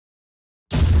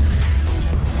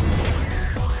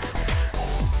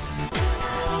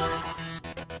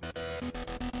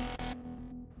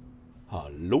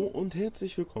Hallo und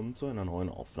herzlich willkommen zu einer neuen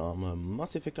Aufnahme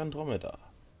Effect Andromeda.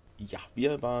 Ja,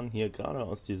 wir waren hier gerade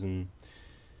aus diesem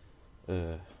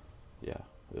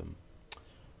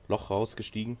Loch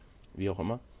rausgestiegen, wie auch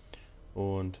immer,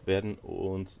 und werden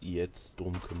uns jetzt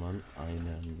darum kümmern,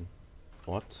 einen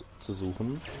Ort zu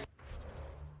suchen,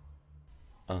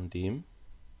 einen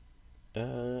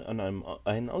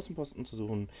Außenposten zu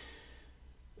suchen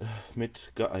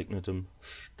mit geeignetem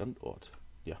Standort.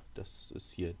 Ja, das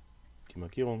ist hier die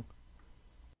Markierung.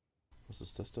 Was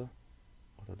ist das da?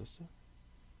 Oder das da?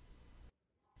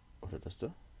 Oder das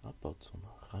da? Abbauzone.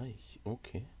 Reich.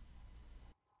 Okay.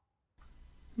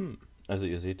 Also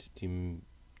ihr seht, die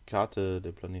Karte,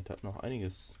 der Planet hat noch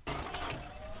einiges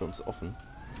für uns offen.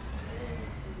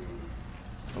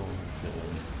 Und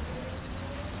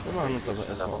wir machen uns aber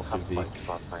erstmal auf den Weg.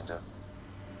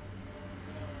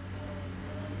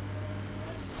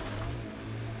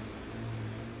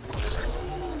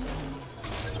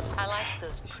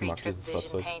 Ich mag dieses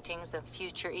Fahrzeug.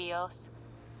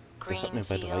 Das hat mir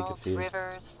bei 3 gefehlt.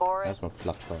 Erstmal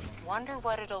platt fahren. Wonder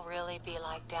what it'll really be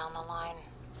like down the line.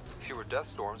 Fewer death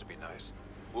storms would be nice.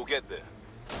 We'll get there.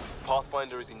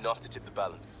 Pathfinder is enough to tip the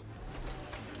balance.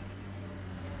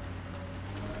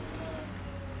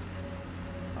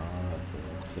 Das wird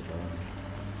auch bitter.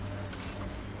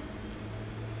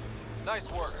 Nice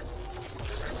work.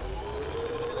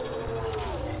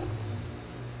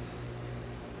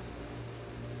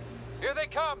 Here they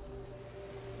come.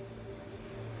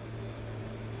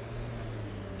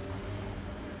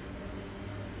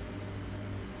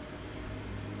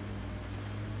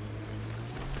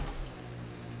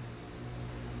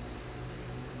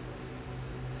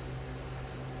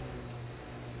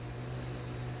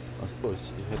 Was durch?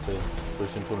 Ich hätte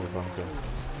durch den Tunnel fahren können.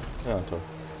 Ja, toll.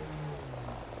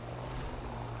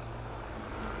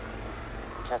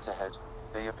 Cat ahead.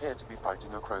 They appear to be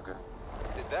fighting a Krogan.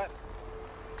 Is that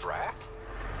Drac?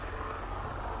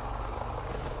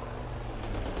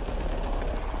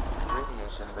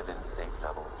 Radiation within safe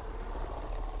levels.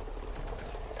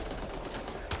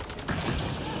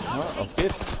 Ja, auf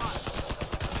geht's.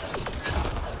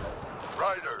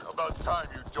 Ryder, about time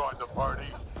you joined the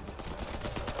party.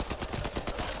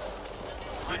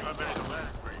 I made him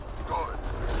angry. Good.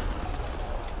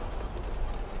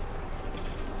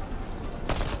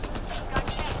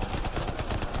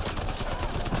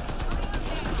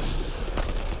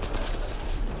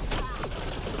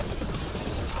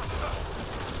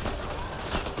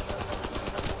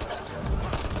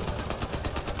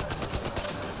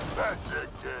 That's it,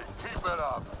 kid. Keep it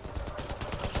up.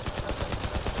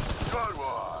 Good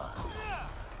one.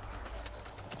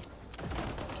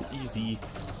 Easy.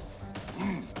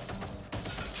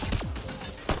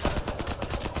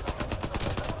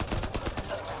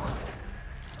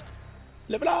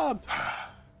 Level up!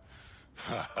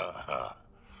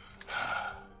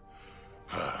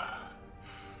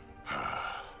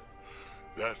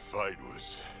 That fight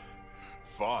was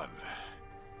fun.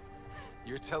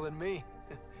 You're telling me?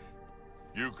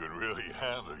 You can really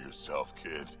handle yourself,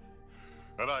 kid.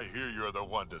 And I hear you're the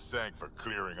one to thank for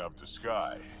clearing up the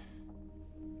sky.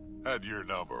 Had your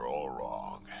number all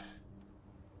wrong.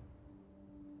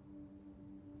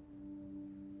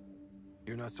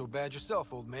 You're not so bad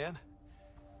yourself, old man.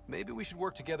 Maybe we should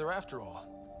work together after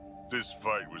all. This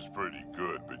fight was pretty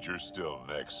good, but you're still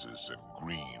Nexus and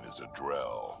green as a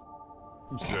Drell.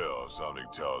 Still, something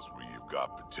tells me you've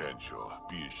got potential.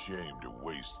 Be ashamed to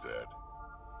waste that.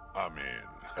 I mean,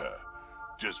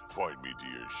 just point me to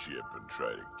your ship and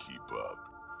try to keep up.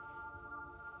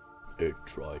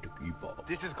 Try to keep up.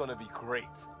 This is gonna be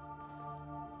great.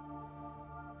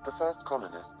 The first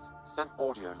colonists sent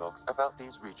audio logs about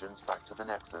these regions back to the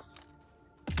Nexus.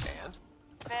 And?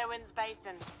 Fairwinds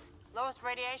Basin. Lowest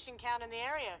radiation count in the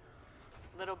area.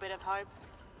 Little bit of hope.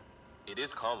 It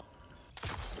is calm.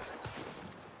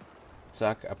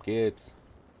 Zack, ab geht's.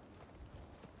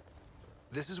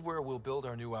 This is where we'll build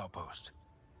our new outpost.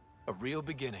 A real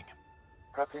beginning.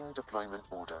 Prepping deployment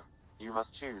order. You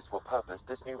must choose what purpose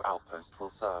this new outpost will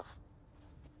serve.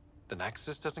 The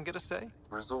Nexus doesn't get a say?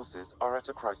 Resources are at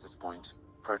a crisis point.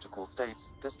 Protocol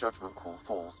states this judgment call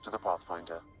falls to the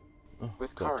Pathfinder. Oh,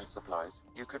 With Gott. current supplies,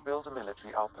 you could build a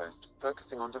military outpost,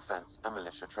 focusing on defense and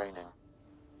militia training.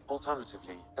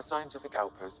 Alternatively, a scientific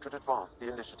outpost could advance the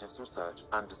initiative's research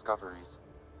and discoveries.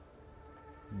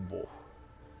 Boah.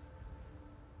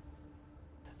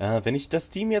 Wenn ich das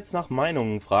Team jetzt nach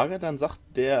Meinungen frage, dann sagt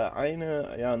der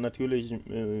eine ja natürlich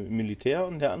Militär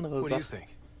und der andere What do you sagt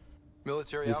think?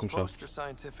 Military Wissenschaft. outpost or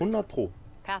scientific? 100 Pro.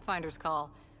 Pathfinder's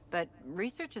call, but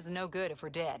research is no good if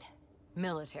we're dead.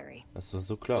 Military. Das ist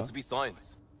so Got klar. to be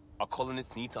science. Our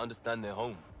colonists need to understand their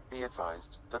home. Be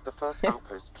advised that the first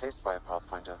outpost placed by a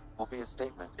Pathfinder will be a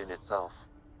statement in itself.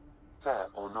 Fair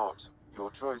or not, your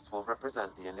choice will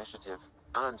represent the initiative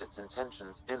and its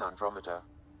intentions in Andromeda.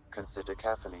 Consider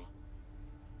carefully.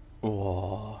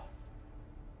 Oh.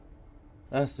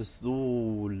 Das ist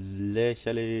so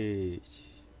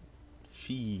lächerlich.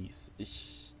 Fies.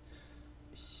 Ich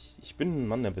bin ein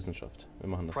Mann der Wissenschaft. Wir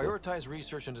machen das so. Prioritize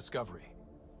research and discovery.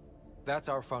 That's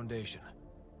our foundation.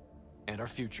 And our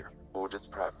future. Orders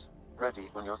prepped. Ready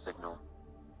on your signal.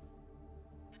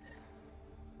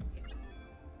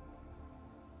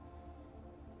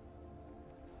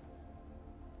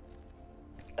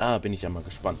 Ah, bin ich ja mal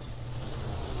gespannt.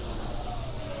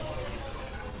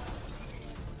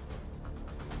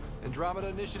 Andromeda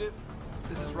Initiative,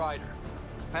 this is Ryder.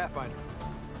 Pathfinder.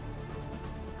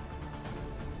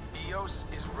 EOS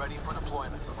is ready for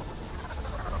deployment.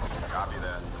 Copy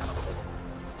that.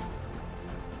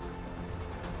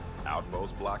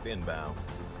 Outpost blocked inbound.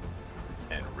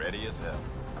 And ready as hell.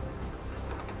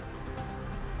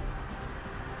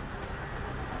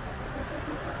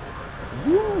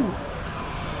 Woo!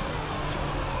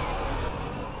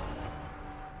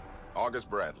 August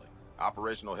Bradley,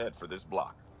 operational head for this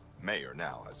block. Mayor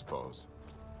now, I suppose.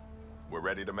 We're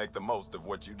ready to make the most of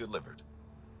what you delivered.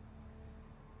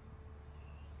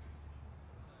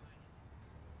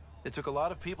 It took a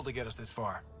lot of people to get us this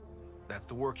far. That's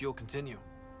the work you'll continue.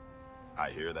 I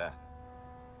hear that.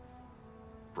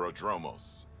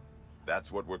 Prodromos.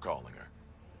 That's what we're calling her.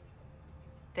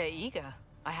 They're eager.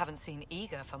 I haven't seen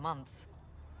eager for months.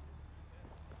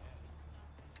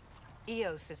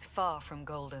 EOS is far from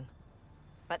golden.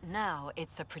 But now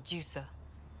it's a producer.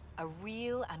 A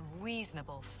real and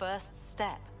reasonable first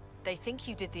step. They think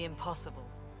you did the impossible.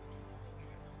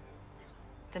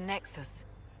 The Nexus.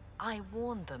 I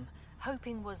warned them,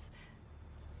 hoping was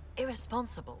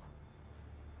irresponsible.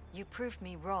 You proved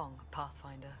me wrong,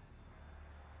 Pathfinder.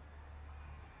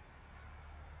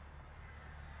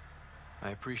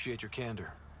 I appreciate your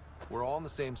candor. We're all on the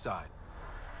same side.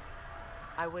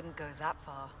 I wouldn't go that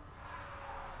far.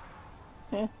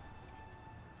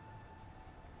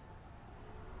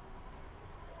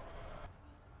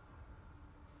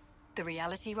 The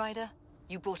reality, Ryder?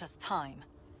 You bought us time.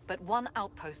 But one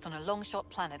outpost on a long-shot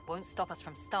planet won't stop us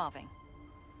from starving.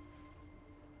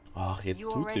 Ach, jetzt You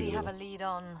tut sie already have a wieder. lead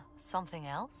on something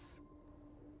else?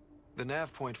 The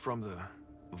nav point from the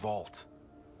vault.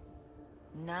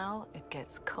 Now it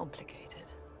gets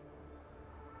complicated.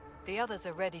 The others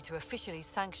are ready to officially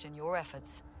sanction your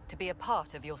efforts, to be a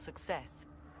part of your success.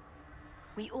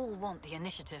 We all want the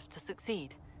initiative to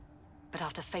succeed. But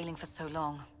after failing for so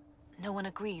long, no one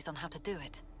agrees on how to do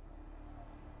it.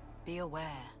 Be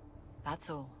aware, that's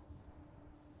all.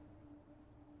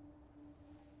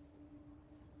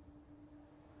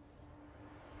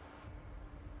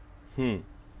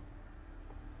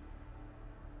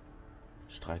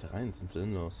 Streitereien sind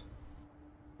sinnlos.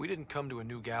 We didn't come to a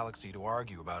new galaxy to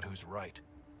argue about who's right.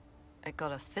 It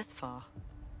got us this far.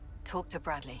 Talk to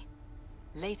Bradley.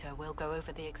 Later, we'll go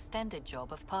over the extended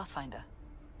job of Pathfinder.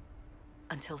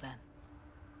 Until then,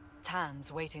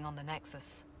 Tan's waiting on the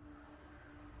Nexus.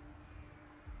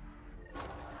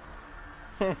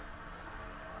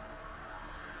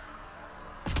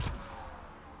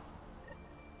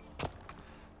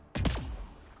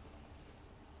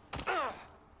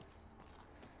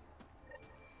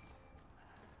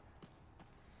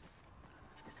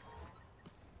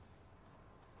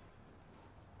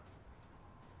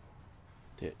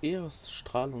 Der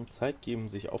EOS-Strahlung Zeit geben,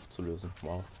 sich aufzulösen.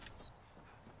 Wow.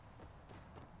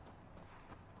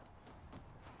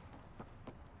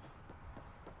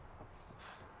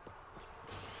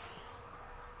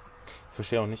 Ich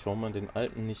verstehe auch nicht, warum man den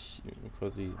alten nicht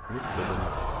quasi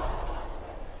mitverwendet.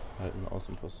 Alten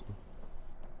Außenposten.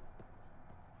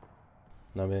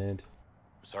 Na, Welt.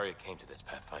 Sorry it came to this,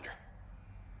 Pathfinder.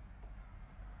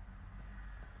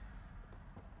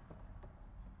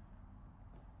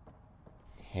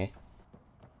 Hä?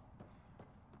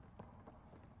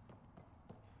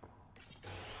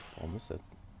 Warum ist er?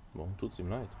 Warum tut's ihm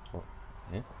leid? Oh.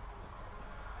 Hä?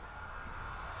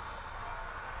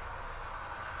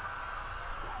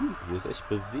 Hier ist echt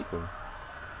Bewegung.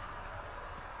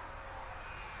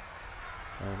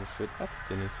 Einer steht ab,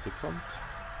 der nächste kommt.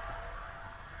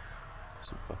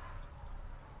 Super.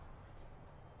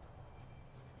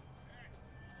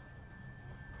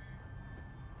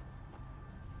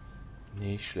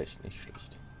 Nicht schlecht, nicht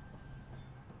schlecht.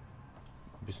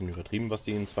 Ein bisschen übertrieben, was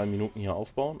die in 2 Minuten hier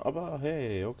aufbauen, aber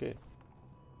hey, okay.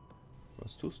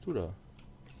 Was tust du da?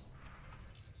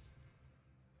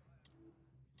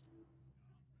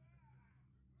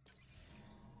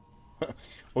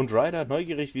 Und Ryder,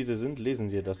 neugierig wie Sie sind, lesen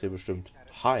Sie das hier bestimmt.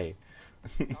 Hi.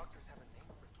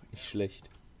 Nicht schlecht.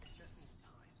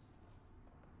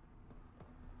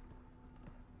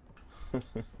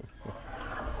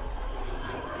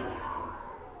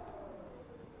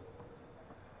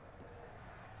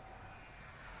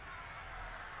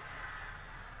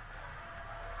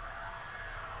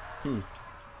 Gehen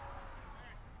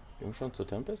wir schon zur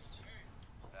Tempest?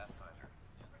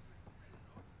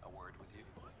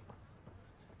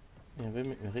 Er will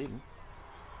mit mir reden.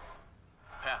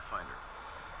 Pathfinder.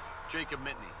 Jacob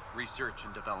Mitney, Research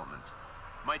and Development.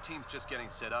 My team's just getting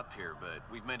set up here, but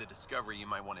we've made a discovery you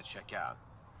might want to check out.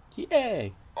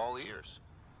 Yay! All ears.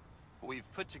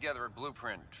 We've put together a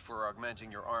blueprint for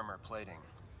augmenting your armor plating.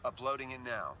 Uploading it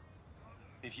now.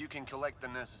 If you can collect the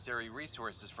necessary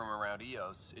resources from around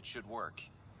EOS, it should work.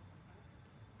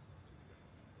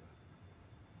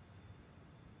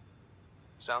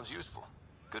 Sounds useful.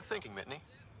 Good thinking, Mitney.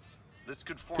 This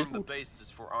could form the basis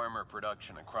for armor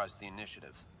production across the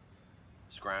initiative.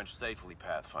 Scrounge safely,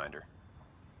 Pathfinder.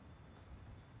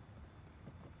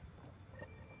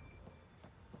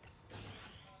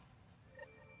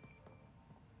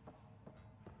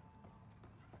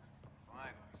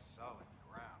 Finally, solid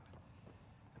ground.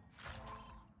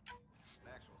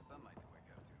 An actual sunlight to wake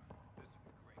up to. This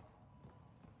would be great.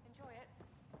 Enjoy it.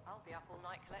 I'll be up all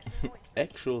night collecting moisture.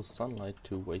 Actual sunlight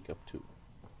to wake up to.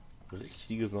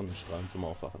 Richtige Sonnenstrahlen zum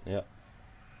Aufwachen, ja.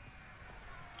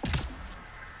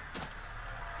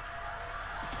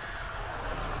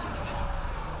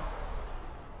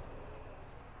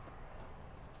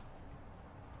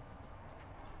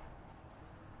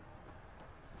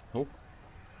 Oh.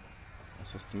 Da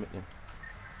ist was zu mitnehmen.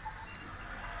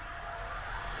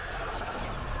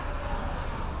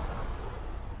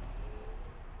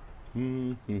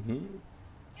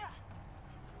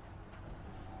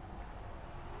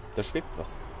 Da schwebt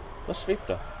was. Was schwebt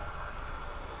da?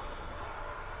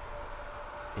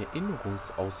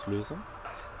 Erinnerungsauslöser?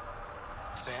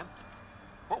 Sam?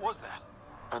 What was that?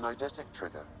 An eidetic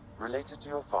trigger, related to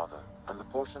your father, and the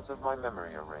portions of my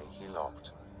memory array he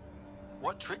locked.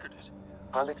 What triggered it?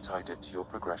 Alec tied it to your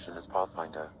progression as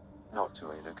Pathfinder, not to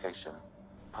a location.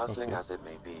 Puzzling Okay. as it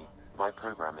may be, my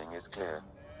programming is clear.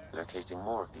 Locating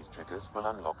more of these triggers will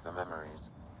unlock the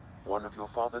memories. One of your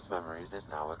father's memories is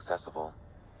now accessible.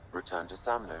 Return to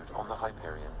Sam Node on the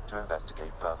Hyperion to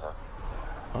investigate further.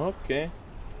 Okay.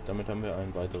 Damit haben wir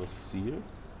ein weiteres Ziel.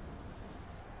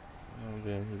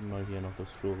 Wir heben mal hier noch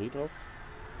das Fluorid auf.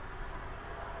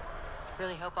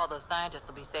 Really hope all those scientists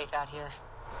will be safe out here.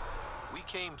 We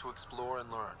came to explore and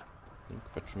learn. Den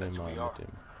quatschen wir That's mal who we are. mit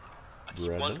dem I keep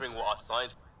Bradley. wondering what our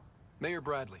science... Mayor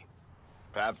Bradley.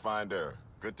 Pathfinder,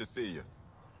 good to see you.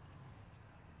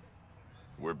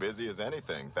 We're busy as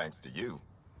anything, thanks to you.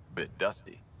 Bit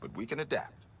dusty, but we can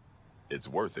adapt. It's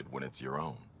worth it when it's your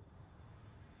own.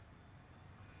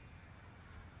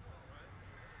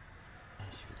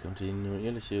 Ich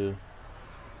kontinuierliche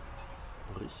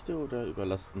Berichte oder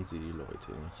überlasten Sie die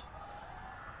Leute nicht?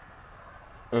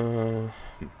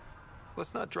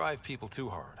 Let's not drive people too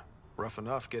hard. Rough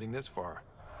enough getting this far.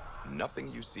 Nothing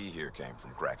you see here came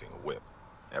from cracking a whip.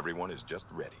 Everyone is just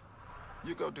ready.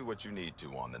 You go do what you need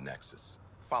to on the Nexus.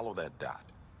 Follow that dot.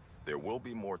 There will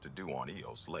be more to do on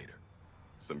EOS later.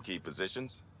 Some key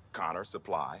positions: Connor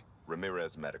Supply,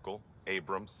 Ramirez Medical,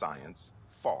 Abrams Science,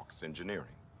 Fawkes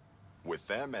Engineering. With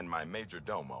them and my major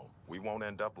domo, we won't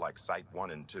end up like Site 1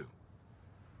 and 2.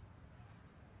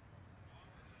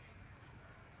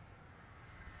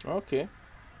 Okay.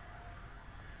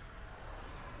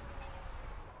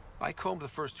 I combed the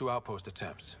first 2 outpost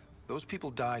attempts. Those people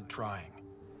died trying.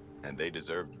 And they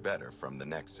deserved better from the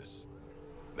Nexus.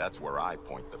 That's where I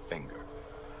point the finger.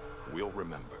 We'll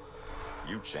remember.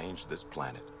 You changed this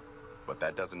planet. But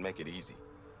that doesn't make it easy.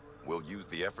 We'll use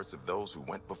the efforts of those who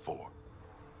went before.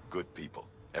 Good people,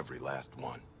 every last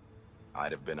one.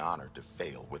 I'd have been honored to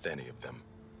fail with any of them.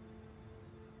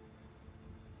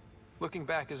 Looking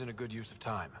back isn't a good use of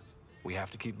time. We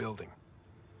have to keep building.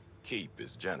 Keep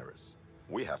is generous.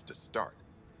 We have to start.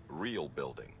 Real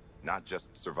building, not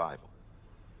just survival.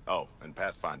 Oh, and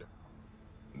Pathfinder,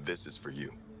 this is for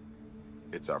you.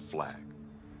 It's our flag.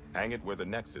 Hang it where the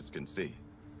Nexus can see.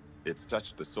 It's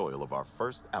touched the soil of our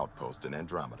first outpost in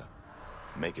Andromeda.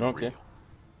 Make it Okay. real.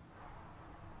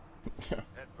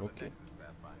 Okay.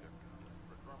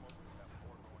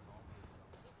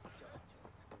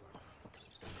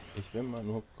 Ich will mal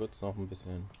nur kurz noch ein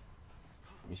bisschen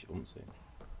mich umsehen.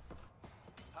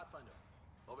 Pathfinder,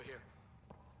 over here.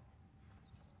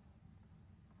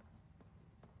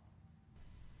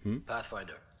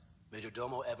 Pathfinder, Major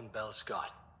Domo Evan Bell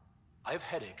Scott. I have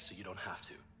headaches, so you don't have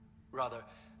to. Rather,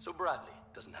 so Bradley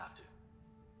doesn't have to.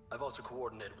 I've also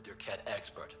coordinated with your Ket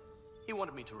expert. He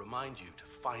wanted me to remind you to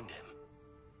find him.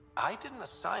 I didn't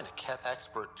assign a Ket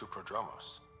expert to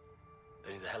Prodromos.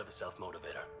 Then he's a hell of a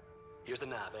self-motivator. Here's the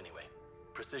nav anyway.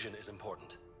 Precision is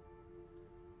important.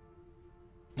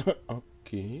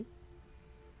 Okay.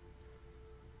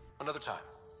 Another time.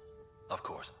 Of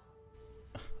course.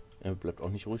 Er bleibt auch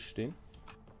nicht ruhig stehen.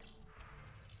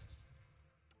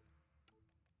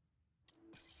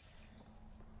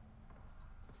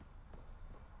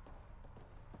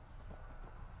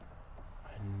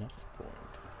 Ein Nav-Point.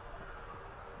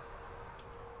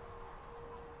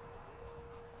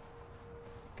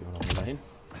 Gehen wir noch mal dahin.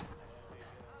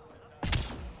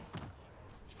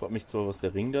 Ich frage mich zwar, was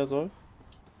der Ring da soll.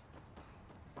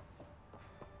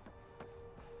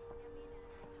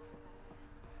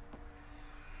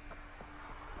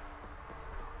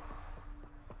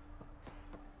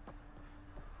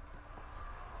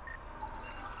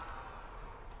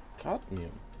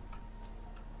 Cadmium.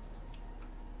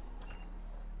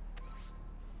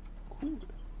 Cool.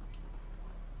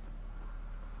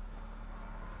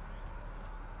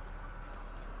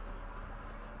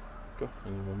 Doch, dann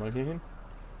gehen wir mal hier hin.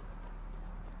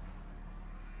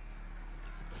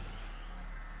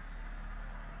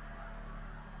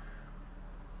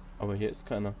 Aber hier ist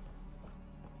keiner.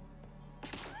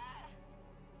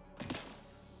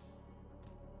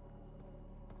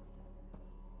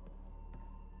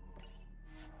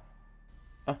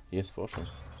 Ah, hier ist Forschung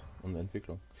und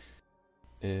Entwicklung.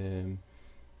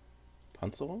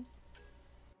 Panzerung?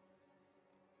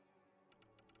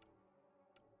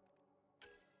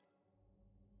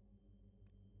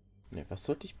 Ne, was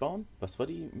sollte ich bauen? Was war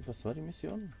die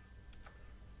Mission?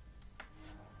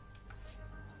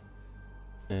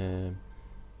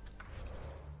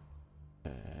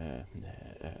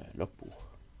 Logbuch.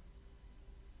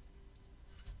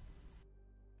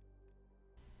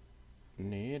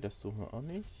 Nee, das suchen wir auch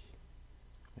nicht.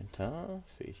 Inventar,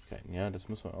 Fähigkeiten. Ja, das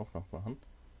müssen wir auch noch machen.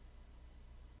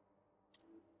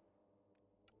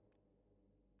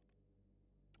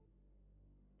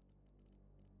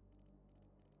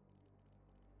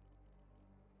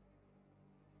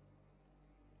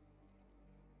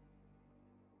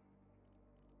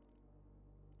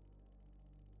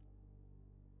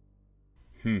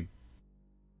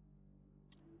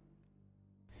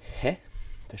 Hä?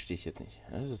 Verstehe ich jetzt nicht.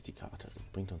 Das ist die Karte. Das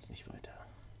bringt uns nicht weiter.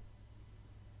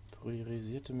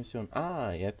 Priorisierte Mission.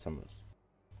 Ah, jetzt haben wir es.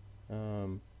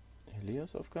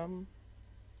 Helios-Aufgaben.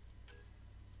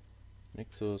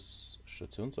 Nexus,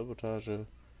 Stationssabotage.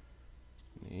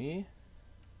 Nee.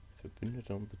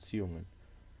 Verbündete und Beziehungen.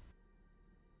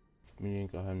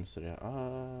 Familiengeheimnisse der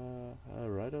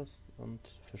Riders und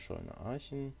verschollene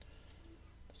Archen.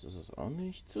 Das ist es auch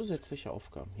nicht. Zusätzliche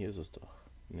Aufgaben. Hier ist es doch.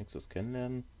 Nexus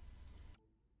kennenlernen.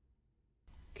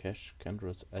 Cash,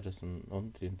 Kendrick, Addison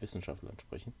und den Wissenschaftlern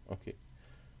sprechen. Okay.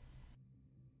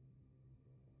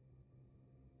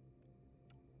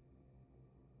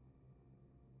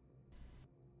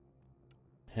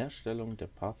 Herstellung der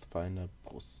Pathfinder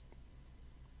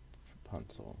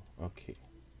Brustpanzerung. Okay.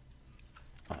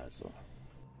 Also.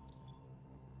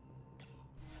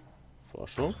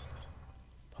 Forschung.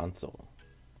 Panzerung.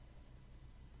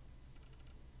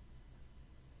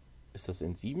 Ist das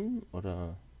in 7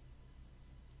 oder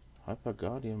Hyper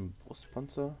Guardian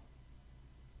Brustpanzer?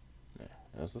 Ne,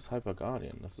 das ist Hyper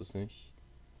Guardian, das ist nicht.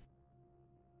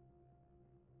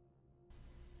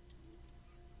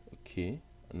 Okay,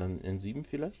 und dann in 7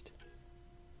 vielleicht?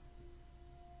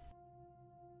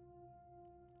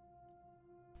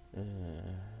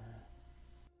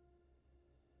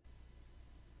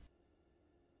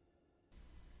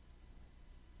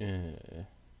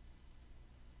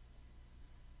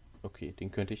 Okay,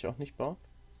 den könnte ich auch nicht bauen.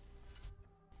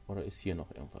 Oder ist hier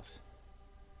noch irgendwas?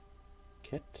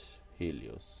 Ket,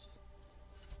 Helios.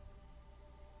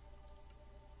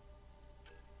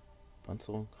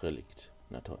 Panzerung, Relikt.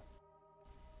 Na toll.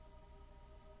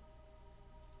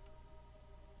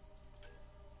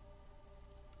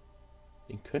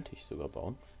 Den könnte ich sogar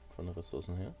bauen. Von den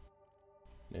Ressourcen her.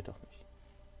 Ne, doch nicht.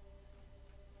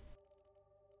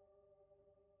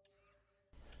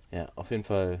 Ja, auf jeden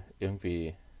Fall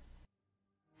irgendwie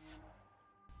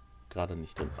gerade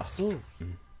nicht drin. Ach so.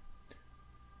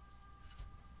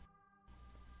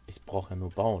 Ich brauche ja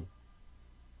nur bauen.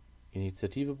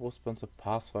 Initiative Brustpanzer,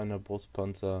 Pathfinder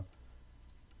Brustpanzer.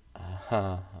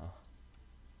 Aha.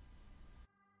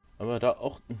 Aber da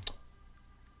auch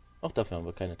dafür haben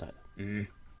wir keine Teile.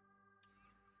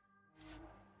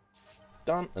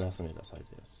 Dann lassen wir das halt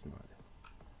erstmal.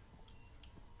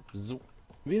 So.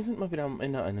 Wir sind mal wieder am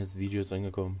Ende eines Videos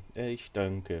angekommen. Ich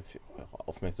danke für eure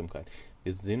Aufmerksamkeit.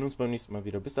 Wir sehen uns beim nächsten Mal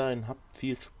wieder. Bis dahin, habt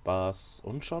viel Spaß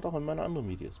und schaut auch in meine anderen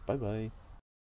Videos. Bye, bye.